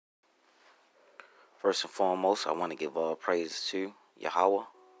First and foremost, I want to give all praises to Yahweh,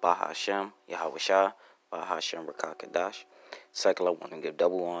 Bahashem, Yahawahshi, Bahashem Rakakadash. Second, I want to give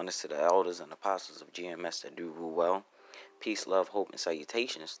double honors to the elders and apostles of GMS that do rule well. Peace, love, hope, and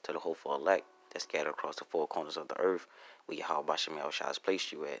salutations to the hopeful elect that scattered across the four corners of the earth where Yahawahshi has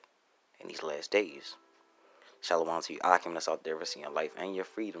placed you at in these last days. Shalom to you, Akim, that's out there risking your life and your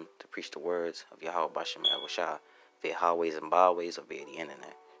freedom to preach the words of Yahawahshi via highways and byways or via the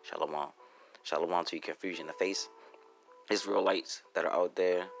internet. Shalom. Shalom to you, confusion to face Israelites that are out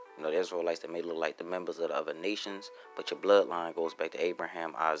there. You know, the Israelites that may look like the members of the other nations, but your bloodline goes back to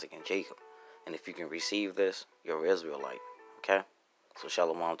Abraham, Isaac, and Jacob. And if you can receive this, you're an Israelite. Okay? So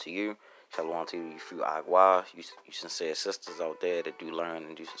shalom to you. Shalom to you, Who Yahawahshi, you sincere sisters out there that do learn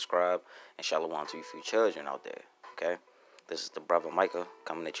and do subscribe. And shalom to you, few children out there. Okay? This is the brother Micah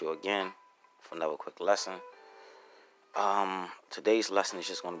coming at you again for another quick lesson. Today's lesson is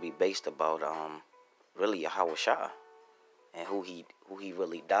just going to be based about really Yahawahshi and who he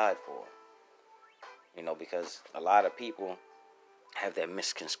really died for. You know, because a lot of people have that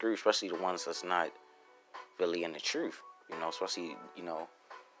misconstrued, especially the ones that's not really in the truth. You know, especially, you know,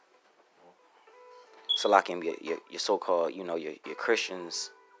 so like your so-called, you know, your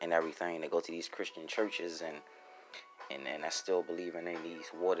Christians and everything that go to these Christian churches and I still believing in these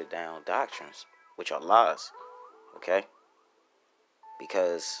watered down doctrines, which are lies. Okay?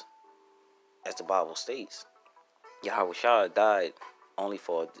 Because, as the Bible states, Yahawahshi died only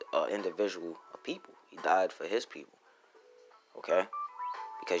for an individual of people. He died for his people. Okay?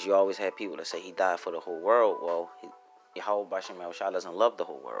 Because you always have people that say he died for the whole world. Well, Yahawahshi doesn't love the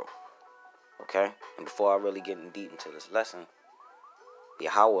whole world. Okay? And before I really get in deep into this lesson,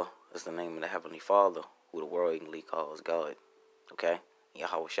 Yahweh is the name of the Heavenly Father, who the worldly calls God. Okay?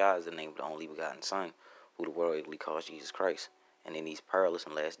 Yahawahshi is the name of the only begotten Son, who the worldly calls Jesus Christ. And in these perilous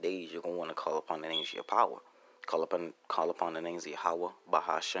and last days, you're going to want to call upon the names of your power. Call upon the names of Yahweh,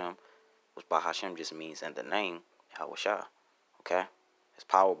 Bahashem, which Bahashem just means in the name, Yahawahshi. Okay? There's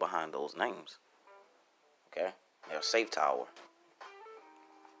power behind those names. Okay? They're a safe tower.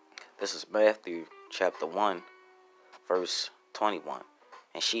 This is Matthew chapter 1, verse 21.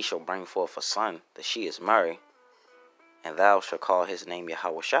 And she shall bring forth a son, that she is Mary, and thou shalt call his name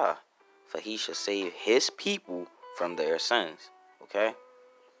Yahawahshi, for he shall save his people from their sins. Okay?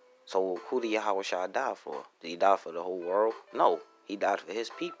 So who did Yahawahshi die for? Did he die for the whole world? No. He died for his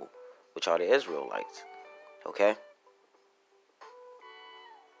people, which are the Israelites. Okay?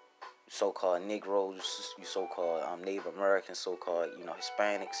 So-called Negroes, you so-called Native Americans, so-called, you know,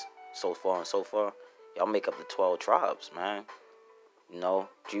 Hispanics, so far and so far. Y'all make up the 12 tribes, man. You know,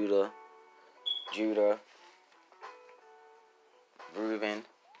 Judah, Reuben,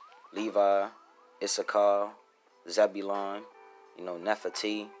 Levi, Issachar, Zebulon, you know,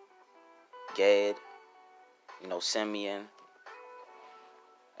 Nephtali, Gad, you know, Simeon,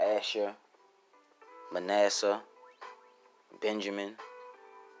 Asher, Manasseh, Benjamin,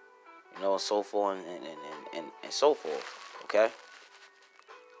 you know, and so forth and so forth. Okay?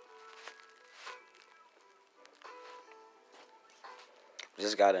 We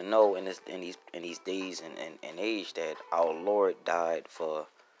just gotta know in these days and age that our Lord died for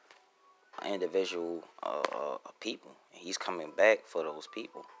an individual people. And he's coming back for those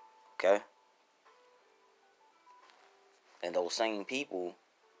people. Okay? And those same people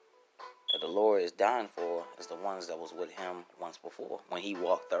that the Lord is dying for is the ones that was with him once before when he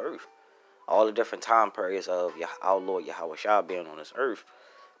walked the earth. All the different time periods of our Lord Yahawahshi being on this earth,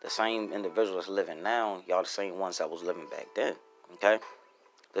 the same individuals living now, y'all the same ones that was living back then. Okay?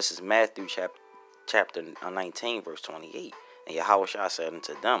 This is Matthew chapter 19, verse 28. And Yahawahshi said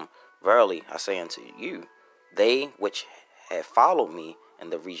unto them, Verily I say unto you, they which have followed me in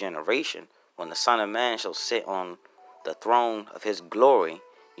the regeneration, when the Son of Man shall sit on the throne of his glory,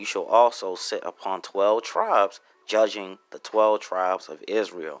 you shall also sit upon 12 tribes, judging the 12 tribes of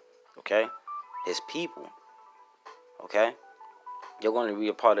Israel. Okay? His people. Okay? You're going to be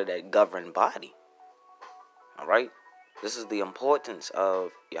a part of that governing body. Alright? This is the importance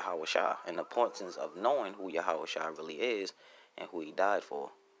of Yahawahshi and the importance of knowing who Yahawahshi really is and who he died for.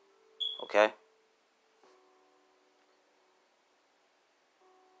 Okay?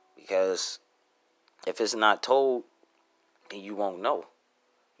 Because if it's not told, then you won't know.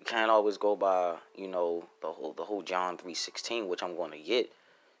 You can't always go by, you know, the whole John 3:16, which I'm going to get,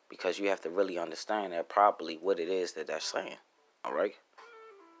 because you have to really understand that properly what it is that that's saying. All right?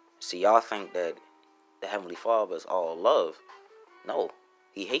 See, y'all think that the Heavenly Father is all love. No,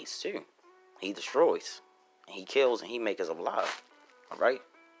 he hates too. He destroys, and he kills, and he makes us alive. All right?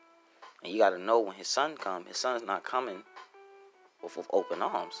 And you got to know when his son comes, his son's not coming with open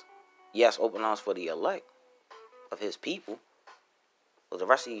arms. Yes, open arms for the elect of his people. But the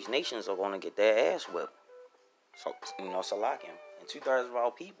rest of these nations are going to get their ass whipped. So, Salakim. And 2/3 of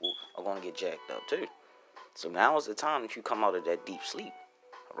our people are going to get jacked up too. So now is the time that you come out of that deep sleep.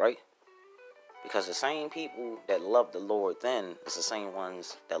 Alright? Because the same people that loved the Lord then is the same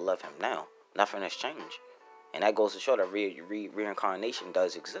ones that love him now. Nothing has changed. And that goes to show that reincarnation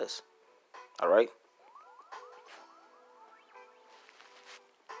does exist. Alright?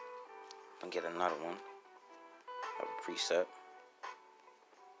 I'll get another one. Have a precept.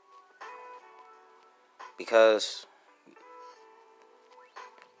 Because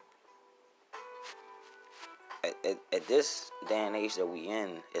at this day and age that we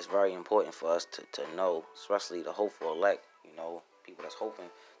in, it's very important for us to know, especially the hopeful elect, people that's hoping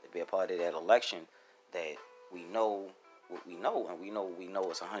to be a part of that election, that we know what we know, and we know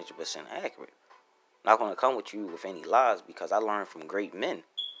it's 100% accurate. I'm not going to come with you with any lies, because I learned from great men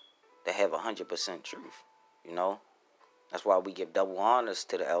that have 100% truth. That's why we give double honors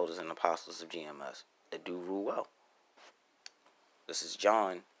to the elders and apostles of GMS that do rule well. This is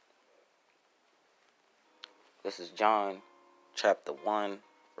John chapter 1,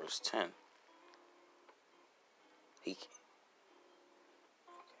 verse 10.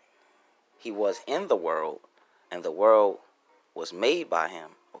 He was in the world, and the world was made by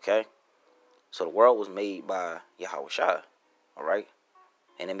him. Okay? So the world was made by Yahawahshi. Alright?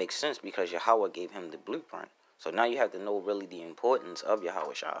 And it makes sense because Yahweh gave him the blueprint. So now you have to know really the importance of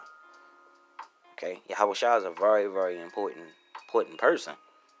Yahawahshi. Okay? Yahawahshi is a very, very important person.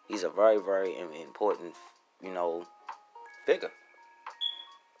 He's a very, very important, figure.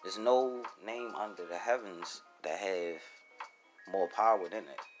 There's no name under the heavens that have more power than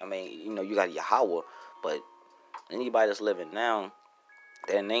it. I mean, you got Yahweh, but anybody that's living now,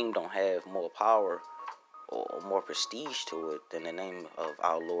 their name don't have more power or more prestige to it than the name of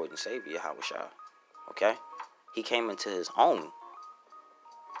our Lord and Savior, Yahawahshi. Okay? He came into his own.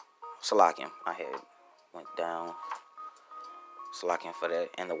 Salakim, my head went down. Salakim for that.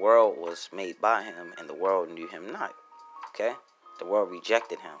 And the world was made by him, and the world knew him not. Okay? The world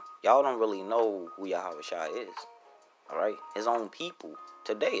rejected him. Y'all don't really know who Yahawahshi is. Alright? His own people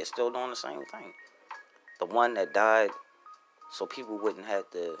today is still doing the same thing. The one that died so people wouldn't have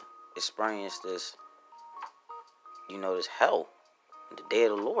to experience this, this hell. The day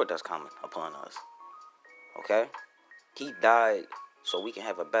of the Lord that's coming upon us. Okay? He died so we can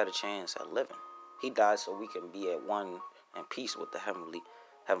have a better chance at living. He died so we can be at one in peace with the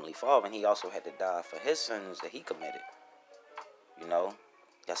Heavenly Father. And he also had to die for his sins that he committed.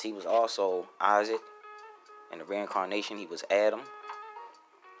 Because he was also Isaac. In the reincarnation, he was Adam.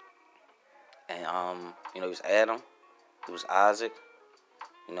 And, he was Adam. He was Isaac.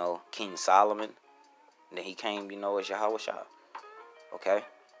 King Solomon. And then he came, as Yahawahshi. Okay?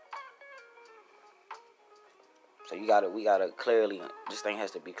 So we gotta clearly, this thing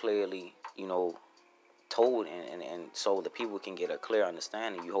has to be clearly, told, and so the people can get a clear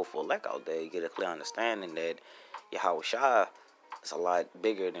understanding. You hopeful elect out there, you get a clear understanding that Yahawahshi is a lot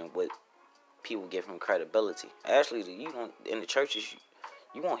bigger than what people give him credibility. Actually, in the churches,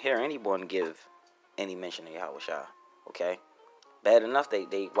 you won't hear anyone give any mention of Yahawahshi. Okay? Bad enough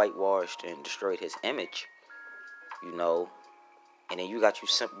they whitewashed and destroyed his image. And then you got you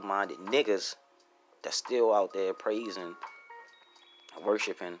simple-minded niggas that's still out there praising,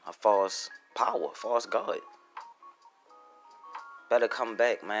 worshiping a false power, false God. Better come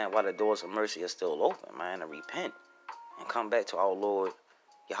back, man, while the doors of mercy are still open, man, and repent. And come back to our Lord,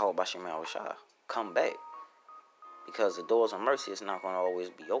 Yahawahshi. Come back. Because the doors of mercy is not going to always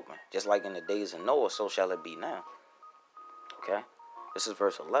be open. Just like in the days of Noah, so shall it be now. Okay? This is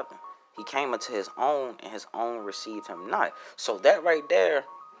verse 11. He came unto his own, and his own received him not. So that right there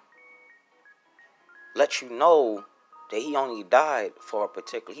lets you know that he only died for a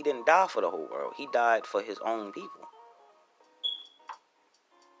particular... He didn't die for the whole world. He died for his own people.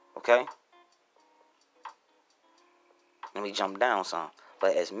 Okay? Let me jump down some.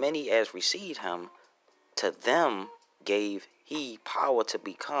 But as many as received him, to them gave he power to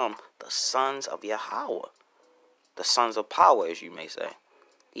become the sons of Yahweh. The sons of power, as you may say.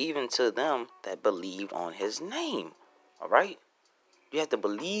 Even to them that believed on his name. Alright? You have to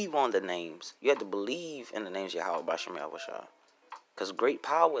believe on the names. You have to believe in the names of Yahweh Bashem Yahushua. Because great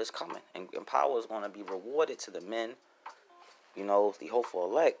power is coming. And power is going to be rewarded to the men, the hopeful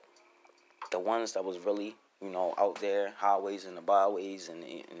elect. The ones that was really, out there, highways and the byways and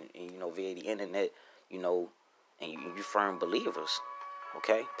via the internet, and you firm believers.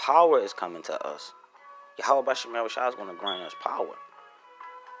 Okay? Power is coming to us. Yahweh Bashem Yahushua is going to grant us power.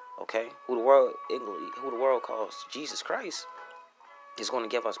 Okay? Who the world calls Jesus Christ is going to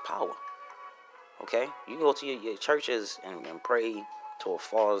give us power. Okay? You go to your churches and pray to a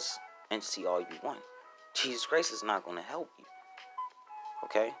false entity all you want. Jesus Christ is not going to help you.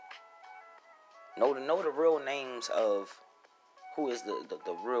 Okay? Know the real names of who is the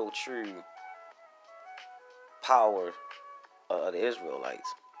real true power of the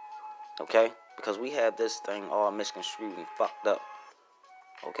Israelites. Okay? Because we have this thing all misconstrued and fucked up.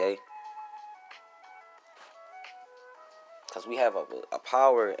 Okay? Because we have a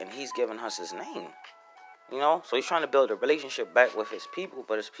power and he's giving us his name. You know? So he's trying to build a relationship back with his people,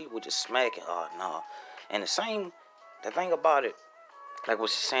 but his people just smacking. Oh, no. And the thing about it, like what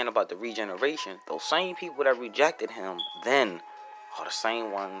she's saying about the regeneration, those same people that rejected him then are the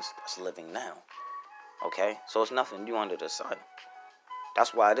same ones that's living now. Okay? So it's nothing new under the sun.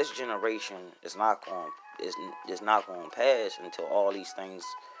 That's why this generation is not going to pass until all these things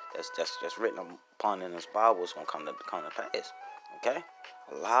that's written upon in this Bible is going to come to pass. Okay?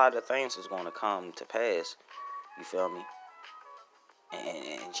 A lot of things is going to come to pass. You feel me?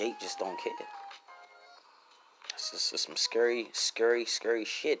 And Jake just don't care. It's just some scary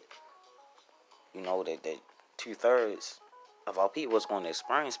shit. You know, that 2/3 of our people is going to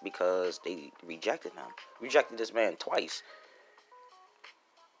experience because they rejected him. Rejected this man twice.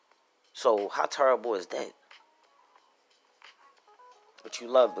 So how terrible is that? But you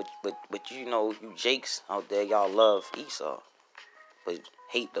love, but you know, you Jakes out there, y'all love Esau, but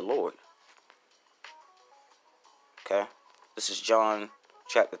hate the Lord. Okay? This is John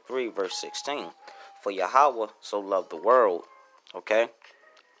chapter 3, verse 16. For Yahweh so loved the world, okay,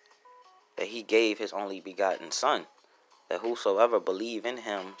 that he gave his only begotten Son, that whosoever believe in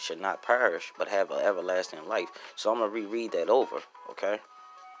him should not perish, but have an everlasting life. So I'm going to reread that over, okay?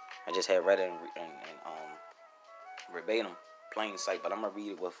 I just had read it in verbatim, plain sight, but I'm going to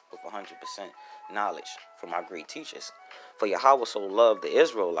read it with 100% knowledge from my great teachers. For Yahweh so loved the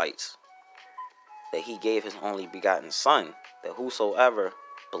Israelites that he gave his only begotten Son, that whosoever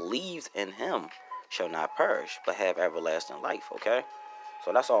believes in him shall not perish, but have everlasting life, okay?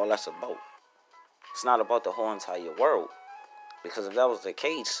 So that's all that's about. It's not about the whole entire world. Because if that was the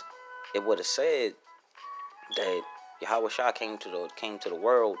case, it would have said that Yahawahshi came to the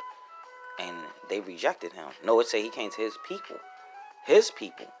world and they rejected him. No, it said he came to his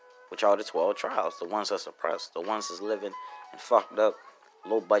people, which are the 12 tribes, the ones that's oppressed, the ones that's living in fucked up,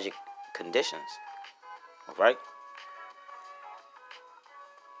 low budget conditions. Alright?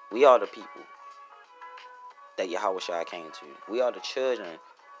 We are the people that Yahawahshi came to. We are the children,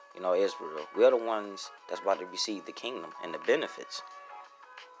 you know, Israel. We are the ones that's about to receive the kingdom and the benefits.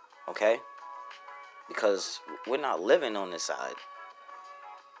 Okay? Because we're not living on this side.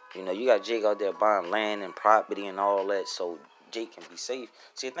 You know, you got Jake out there buying land and property and all that so Jake can be safe.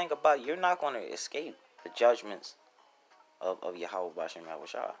 See, think about it, you're not going to escape the judgments of Yahawahshi.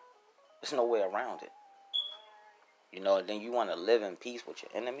 There's no way around it. You know, and then you want to live in peace with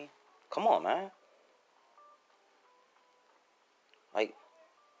your enemy? Come on, man.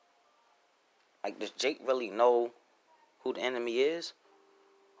 Like, does Jake really know who the enemy is?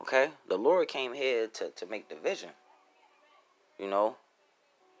 Okay? The Lord came here to make the vision. You know?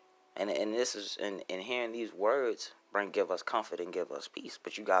 And this is, and hearing these words give us comfort and give us peace.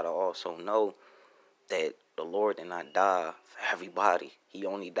 But you got to also know that the Lord did not die for everybody. He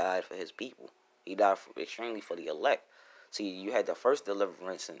only died for his people. He died extremely for the elect. See, you had the first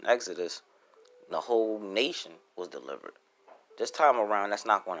deliverance in Exodus. The whole nation was delivered. This time around, that's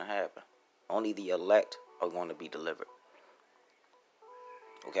not going to happen. Only the elect are going to be delivered.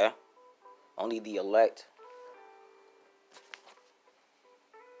 Okay? Only the elect.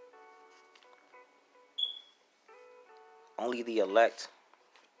 Only the elect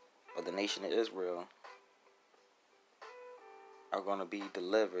of the nation of Israel are going to be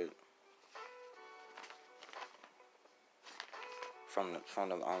delivered from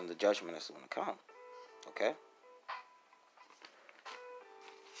the judgment that's going to come. Okay?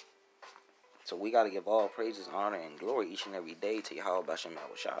 So we got to give all praises, honor, and glory each and every day to Yahweh Bashem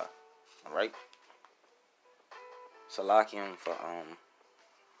Yahushua. Alright? Salakium for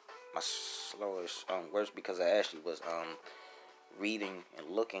my slowest words, because I actually was reading and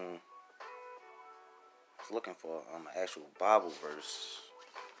looking for an actual Bible verse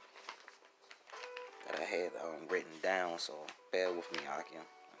that I had written down, so bear with me, Akim.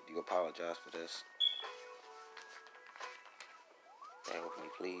 I do apologize for this. Bear with me,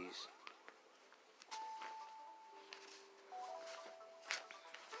 please.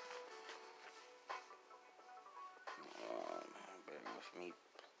 Bear with me,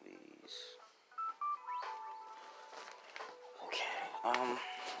 please. Okay.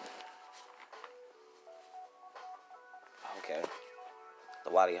 Okay.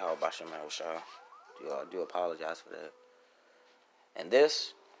 Who Yahawahshi. I do apologize for that. And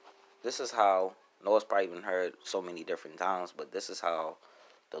this is how, I know it's probably been heard so many different times, but this is how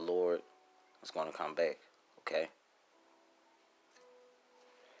the Lord is going to come back. Okay?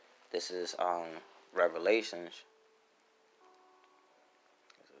 This is Revelations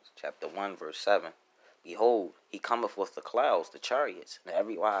chapter 1 verse 7. Behold, he cometh with the clouds, the chariots, and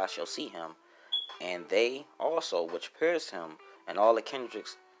every eye shall see him, and they also which pierced him, and all the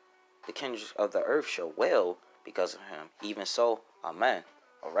kindreds of the earth shall wail because of him. Even so, amen.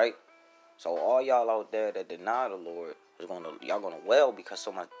 All right. So all y'all out there that deny the Lord y'all gonna wail because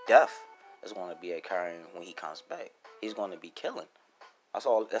so much death is gonna be occurring when he comes back. He's gonna be killing. That's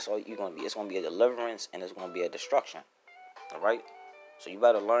all you're gonna be. It's gonna be a deliverance and it's gonna be a destruction. All right. So you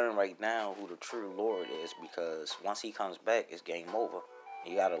better learn right now who the true Lord is, because once he comes back, it's game over.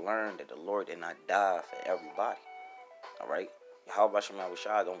 You gotta learn that the Lord did not die for everybody. All right.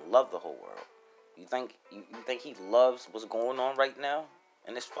 Yahawahshi don't love the whole world. You think he loves what's going on right now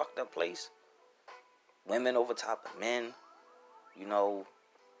in this fucked up place? Women over top of men,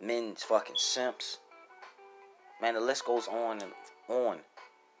 men's fucking simps. Man, the list goes on and on.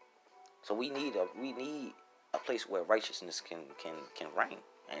 So we need a place where righteousness can reign,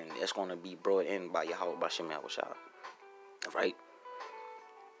 and it's going to be brought in by Yahawahshi. All right.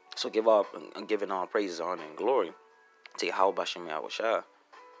 So giving all praises, honor, and glory to Yahawahshi.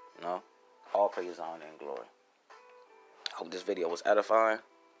 All praises, honor, and glory. I hope this video was edifying.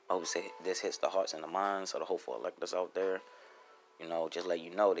 I hope this hits the hearts and the minds of the hopeful electors out there. Just let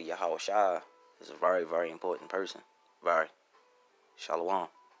you know that Yahawahshi is a very, very important person. Very. Shalom.